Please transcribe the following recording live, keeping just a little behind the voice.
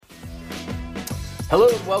Hello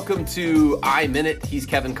and welcome to iMinute. He's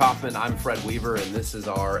Kevin Kaufman, I'm Fred Weaver, and this is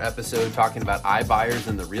our episode talking about iBuyers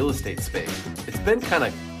in the real estate space. It's been kind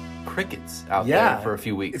of crickets out there for a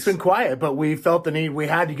few weeks. It's been quiet, but we felt the need. We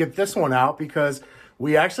had to get this one out because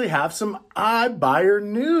we actually have some iBuyer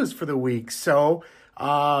news for the week. So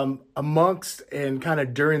amongst and kind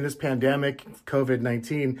of during this pandemic,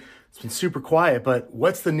 COVID-19, it's been super quiet, but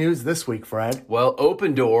what's the news this week, Fred? Well,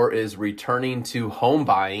 OpenDoor is returning to home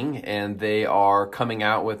buying, and they are coming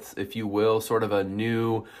out with, if you will, sort of a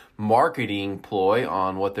new marketing ploy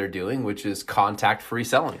on what they're doing, which is contact-free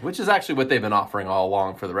selling, which is actually what they've been offering all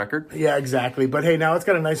along, for the record. Yeah, exactly. But hey, now it's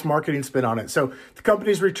got a nice marketing spin on it. So the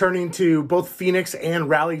company's returning to both Phoenix and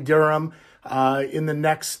Raleigh-Durham in the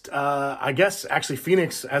next, I guess, actually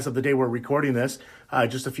Phoenix, as of the day we're recording this,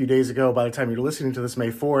 just a few days ago, by the time you're listening to this,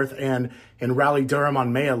 May 4th, and in Raleigh-Durham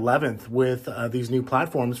on May 11th with these new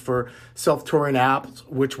platforms for self-touring apps,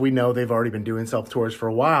 which we know they've already been doing self-tours for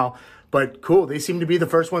a while. But cool, they seem to be the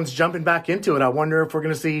first ones jumping back into it. I wonder if we're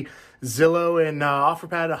going to see Zillow and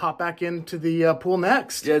OfferPad hop back into the pool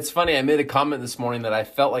next. Yeah, it's funny. I made a comment this morning that I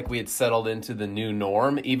felt like we had settled into the new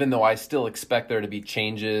norm, even though I still expect there to be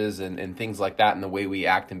changes and things like that in the way we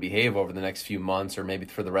act and behave over the next few months or maybe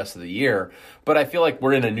for the rest of the year. But I feel like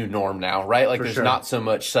we're in a new norm now, right? Like there's not so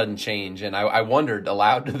much sudden change. And I wondered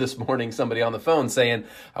aloud this morning, somebody on the phone saying,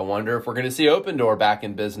 I wonder if we're going to see OpenDoor back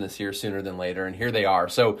in business here sooner than later. And here they are.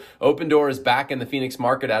 So OpenDoor is back in the Phoenix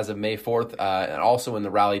market as of May 4th and also in the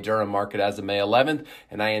Raleigh-Durham market as of May 11th.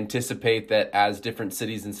 And I anticipate that as different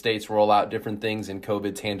cities and states roll out different things and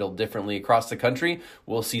COVID's handled differently across the country,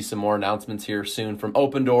 we'll see some more announcements here soon from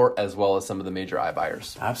OpenDoor as well as some of the major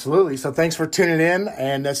iBuyers. Absolutely. So thanks for tuning in.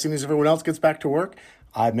 And as soon as everyone else gets back to work,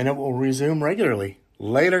 iMinute will resume regularly.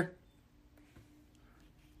 Later.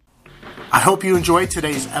 I hope you enjoyed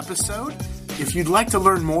today's episode. If you'd like to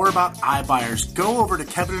learn more about iBuyers, go over to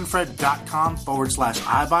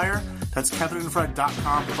kevinandfred.com/iBuyer. That's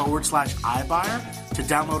kevinandfred.com/iBuyer to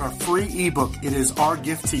download our free ebook. It is our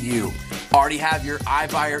gift to you. Already have your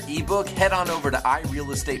iBuyer ebook? Head on over to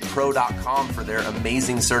iRealEstatePro.com for their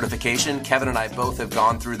amazing certification. Kevin and I both have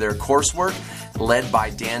gone through their coursework, led by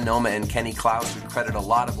Dan Noma and Kenny Klaus, who credit a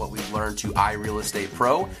lot of what we've learned to iRealEstate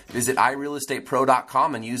Pro. Visit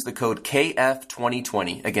iRealEstatePro.com and use the code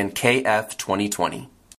KF2020. Again, KF2020.